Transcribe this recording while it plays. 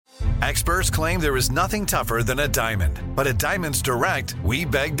Experts claim there is nothing tougher than a diamond. But at Diamonds Direct, we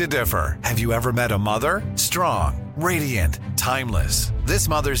beg to differ. Have you ever met a mother? Strong, radiant, timeless. This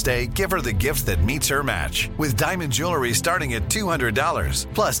Mother's Day, give her the gift that meets her match. With diamond jewelry starting at $200.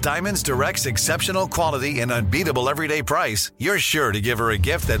 Plus Diamonds Direct's exceptional quality and unbeatable everyday price, you're sure to give her a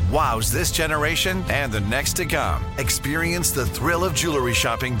gift that wows this generation and the next to come. Experience the thrill of jewelry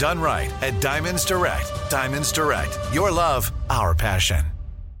shopping done right at Diamonds Direct. Diamonds Direct. Your love, our passion.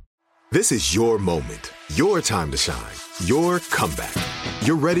 This is your moment, your time to shine, your comeback.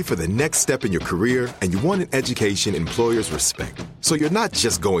 You're ready for the next step in your career, and you want an education employers respect. So you're not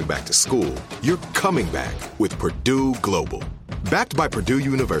just going back to school, you're coming back with Purdue Global. Backed by Purdue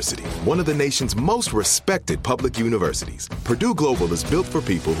University, one of the nation's most respected public universities, Purdue Global is built for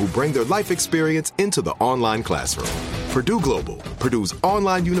people who bring their life experience into the online classroom. Purdue Global, Purdue's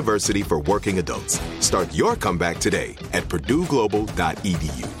online university for working adults. Start your comeback today at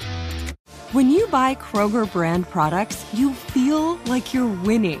purdueglobal.edu. When you buy Kroger brand products, you feel like you're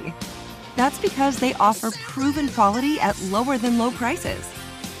winning. That's because they offer proven quality at lower than low prices.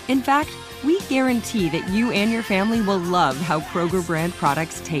 In fact, we guarantee that you and your family will love how Kroger brand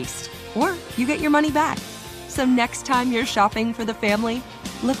products taste, or you get your money back. So next time you're shopping for the family,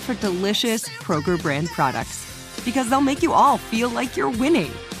 look for delicious Kroger brand products, because they'll make you all feel like you're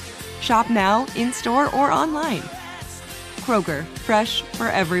winning. Shop now, in-store, or online. Kroger, fresh for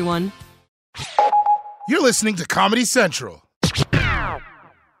everyone. You're listening to Comedy Central.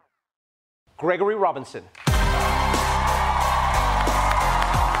 Gregory Robinson.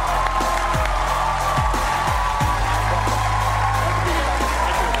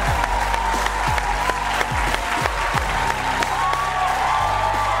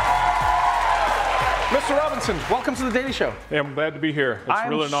 Mr. Robinson, welcome to The Daily Show. Hey, I'm glad to be here. It's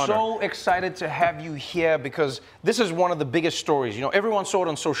really an honor. I'm so excited to have you here because this is one of the biggest stories. You know, everyone saw it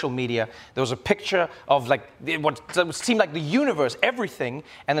on social media. There was a picture of like what seemed like the universe, everything,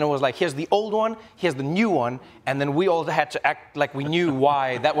 and then it was like, here's the old one, here's the new one, and then we all had to act like we knew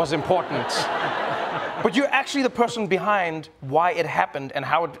why that was important. But you're actually the person behind why it happened and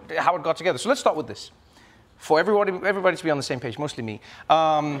how it got together. So let's start with this. For everybody to be on the same page, mostly me.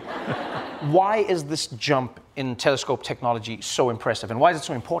 Why is this jump in telescope technology so impressive, and why is it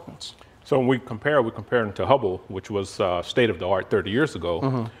so important? So when we compare it to Hubble, which was state of the art 30 years ago,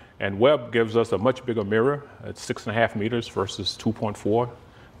 Mm-hmm. and Webb gives us a much bigger mirror. It's 6.5 meters versus 2.4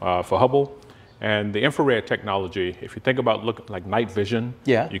 for Hubble. And the infrared technology, if you think about like night vision,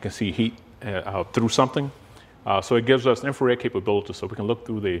 you can see heat through something. So it gives us infrared capability, so we can look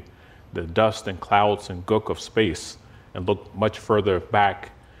through the dust and clouds and gook of space and look much further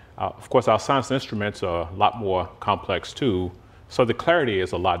back. Of course, our science instruments are a lot more complex too, so the clarity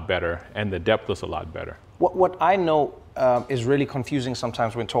is a lot better and the depth is a lot better. What I know is really confusing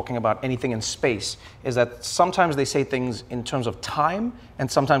sometimes when talking about anything in space is that sometimes they say things in terms of time and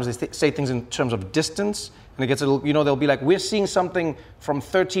sometimes they say things in terms of distance, and it gets a little, you know, they'll be like, we're seeing something from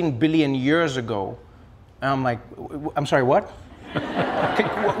 13 billion years ago. And I'm like, I'm sorry, what?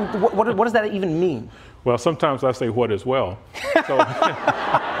 What does that even mean? Well, sometimes I say what as well.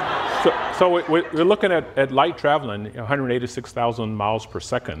 So we're looking at light traveling 186,000 miles per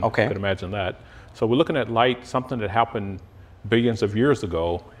second. Okay. You could imagine that. So we're looking at light, something that happened billions of years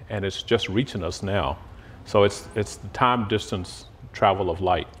ago, and it's just reaching us now. So it's the time distance travel of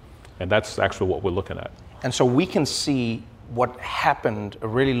light, and that's actually what we're looking at. And so we can see what happened a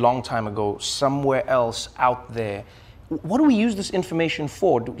really long time ago somewhere else out there. What do we use this information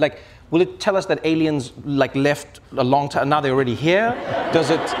for? Like, will it tell us that aliens like left a long time, now they're already here? Does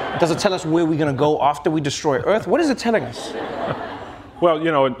it tell us where we're gonna go after we destroy Earth? What is it telling us? Well,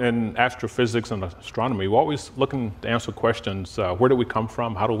 you know, in astrophysics and astronomy, we're always looking to answer questions, where do we come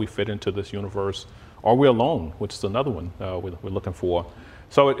from? How do we fit into this universe? Are we alone? Which is another one we're looking for.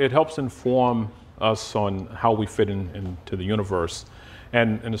 So it helps inform us on how we fit into the universe.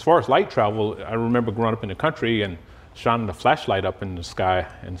 And as far as light travel, I remember growing up in the country and shining a flashlight up in the sky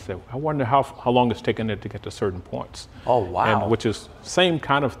and said, I wonder how long it's taken it to get to certain points. Oh, wow. And which is same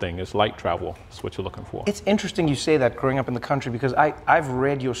kind of thing as light travel. That's what you're looking for. It's interesting you say that growing up in the country because I've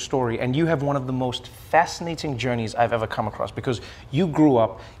read your story and you have one of the most fascinating journeys I've ever come across because you grew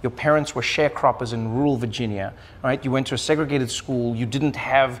up, your parents were sharecroppers in rural Virginia, right? You went to a segregated school, you didn't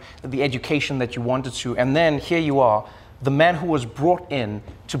have the education that you wanted to, and then here you are, the man who was brought in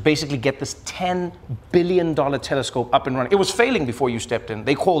to basically get this $10 billion telescope up and running. It was failing before you stepped in.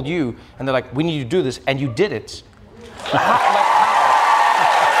 They called you and they're like, we need you to do this, and you did it. How?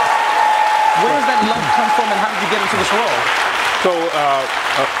 Where does that love come from and how did you get into this world? So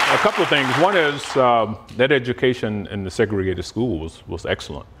a couple of things. One is that education in the segregated school was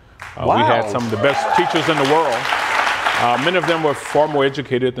excellent. Wow. We had some of the best teachers in the world. Many of them were far more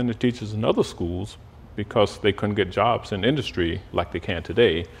educated than the teachers in other schools because they couldn't get jobs in industry like they can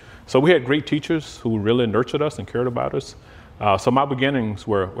today. So we had great teachers who really nurtured us and cared about us. So my beginnings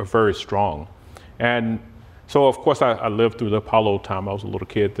were very strong. And so, of course, I lived through the Apollo time. I was a little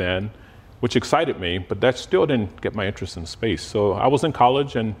kid then, which excited me, but that still didn't get my interest in space. So I was in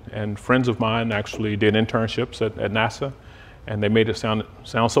college, and friends of mine actually did internships at NASA, and they made it sound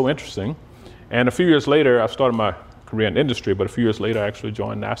so interesting. And a few years later, I started my career in industry, but a few years later, I actually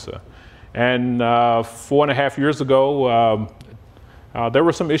joined NASA. And 4.5 years ago, there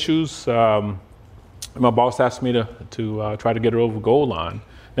were some issues. My boss asked me to try to get it over the goal line.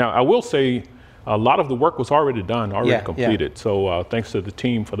 Now, I will say a lot of the work was already done, completed. Yeah. So thanks to the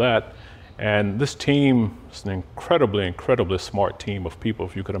team for that. And this team is an incredibly smart team of people,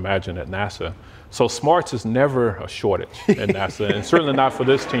 if you could imagine, at NASA. So smarts is never a shortage at NASA, and certainly not for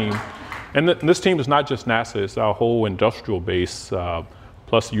this team. And this team is not just NASA, it's our whole industrial base,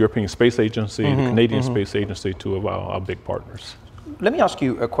 plus the European Space Agency, the Canadian Space Agency, two of our big partners. Let me ask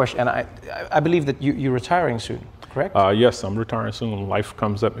you a question, and I believe that you're retiring soon, correct? Yes, I'm retiring soon. Life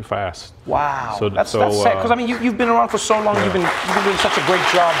comes at me fast. Wow, that's sad, because I mean, you've been around for so long, you've been doing such a great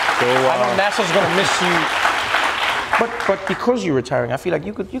job. So, I know NASA's going to miss you. But because you're retiring, I feel like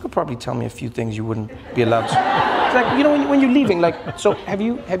you could probably tell me a few things you wouldn't be allowed to. It's like, you know, when you're leaving, like, so have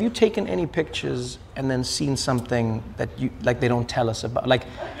you taken any pictures and then seen something that they don't tell us about? Like,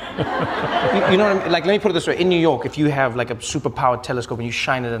 you know what I mean? Like, let me put it this way. In New York, if you have like a super-powered telescope and you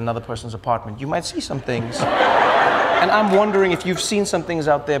shine it at another person's apartment, you might see some things. And I'm wondering if you've seen some things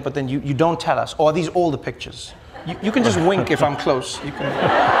out there, but then you don't tell us. Or are these all the pictures? You can just wink if I'm close. You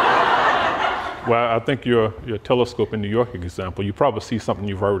can. Well, I think your telescope in New York example, you probably see something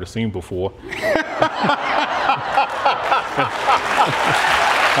you've already seen before.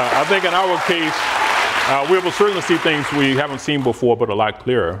 I think in our case, we will certainly see things we haven't seen before, but a lot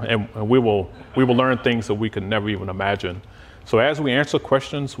clearer, and we will learn things that we could never even imagine. So as we answer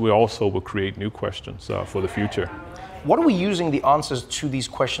questions, we also will create new questions for the future. What are we using the answers to these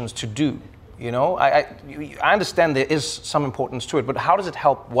questions to do? You know, I understand there is some importance to it, but how does it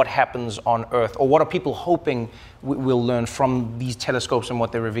help what happens on Earth? Or what are people hoping we'll learn from these telescopes and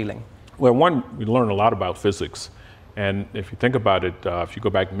what they're revealing? Well, one, we learn a lot about physics. And if you think about it, if you go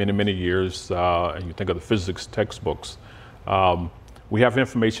back many years and you think of the physics textbooks, we have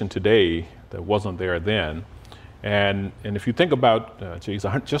information today that wasn't there then. And if you think about,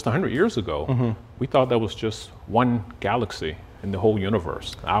 just 100 years ago, we thought that was just one galaxy in the whole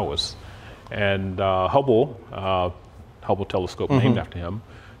universe, ours. And Hubble telescope, named after him,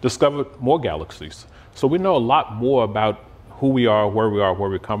 discovered more galaxies. So we know a lot more about who we are, where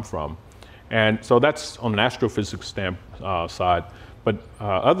we come from. And so that's on an astrophysics side. But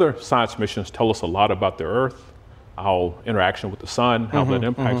other science missions tell us a lot about the Earth, our interaction with the sun, how that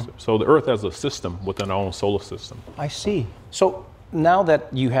impacts it. So the Earth as a system within our own solar system. I see. So now that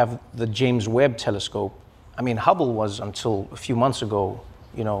you have the James Webb telescope, I mean, Hubble was, until a few months ago,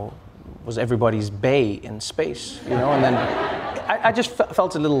 you know, was everybody's bay in space, you know, and then I just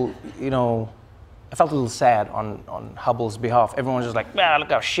felt a little, you know, I felt a little sad on Hubble's behalf. Everyone was just like,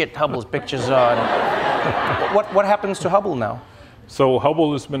 look how shit Hubble's pictures are. What happens to Hubble now? So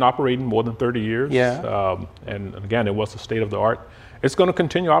Hubble has been operating more than 30 years. Yeah. And again, it was the state of the art. It's going to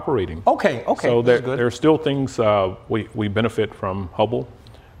continue operating. Okay. So there are still things we benefit from Hubble.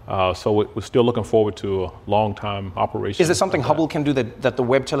 So we're still looking forward to a long time operation. Is there something Hubble can do that the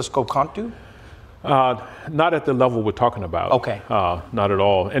Webb telescope can't do? Not at the level we're talking about. Okay. Not at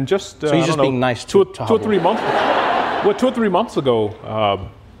all. And just so you're just being nice to two or 3 months. Well, 2 or 3 months ago,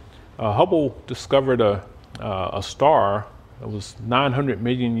 Hubble discovered a star that was 900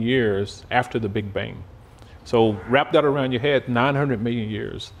 million years after the Big Bang. So wrap that around your head, 900 million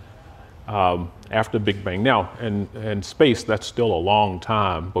years after the Big Bang. Now, in space, that's still a long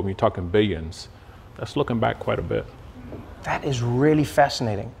time, but when you're talking billions, that's looking back quite a bit. That is really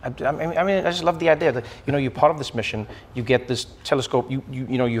fascinating. I mean, I just love the idea that, you know, you're part of this mission, you get this telescope, you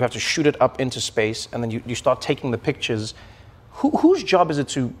know, you have to shoot it up into space, and then you start taking the pictures. Whose job is it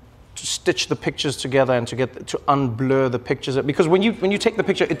to stitch the pictures together and to unblur the pictures? Because when you take the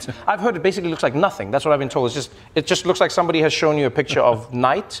picture, I've heard it basically looks like nothing. That's what I've been told. It just looks like somebody has shown you a picture of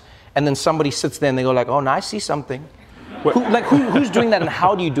night, and then somebody sits there and they go like, oh, now I see something. Who's doing that, and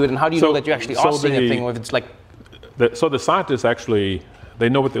how do you do it, and how do you know that you actually are seeing a thing, or if it's like... So the scientists actually, they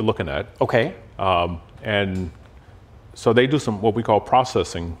know what they're looking at. Okay. And so they do some what we call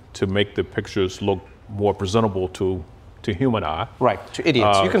processing to make the pictures look more presentable to to human eye. Right, to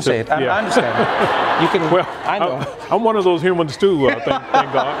idiots. You can say it. I understand. You can. Well, I know. I'm one of those humans too. Thank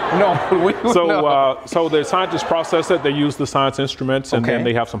God. No. So the scientists process it. They use the science instruments, and Okay. then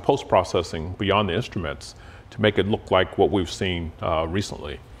they have some post-processing beyond the instruments to make it look like what we've seen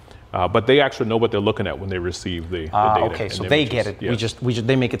recently. But they actually know what they're looking at when they receive the data. Okay, and so the they images. get it. Yes.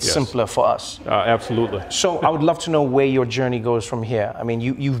 They make it Yes. simpler for us. Absolutely. So I would love to know where your journey goes from here. I mean,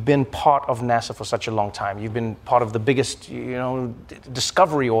 you've been part of NASA for such a long time. You've been part of the biggest,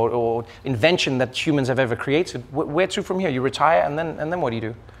 discovery or invention that humans have ever created. Where to from here? You retire, and then what do you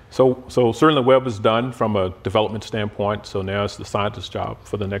do? So certainly Webb is done from a development standpoint. So now it's the scientist's job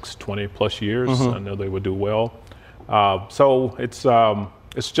for the next 20 plus years. Mm-hmm. I know they would do well. So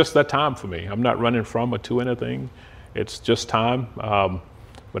it's just that time for me. I'm not running from or to anything. It's just time.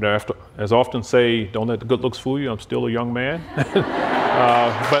 But as I often say, don't let the good looks fool you. I'm still a young man. but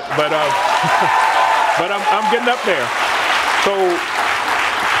I'm getting up there. So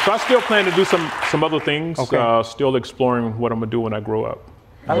I still plan to do some other things. Okay. Still exploring what I'm gonna do when I grow up.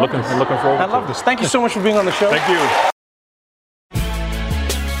 I'm looking forward. I love this. Thank you so much for being on the show. Thank you.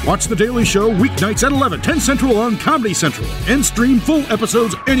 Watch The Daily Show weeknights at 11, 10 Central on Comedy Central. And stream full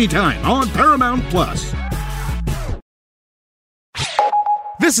episodes anytime on Paramount+.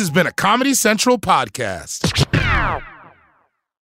 This has been a Comedy Central podcast.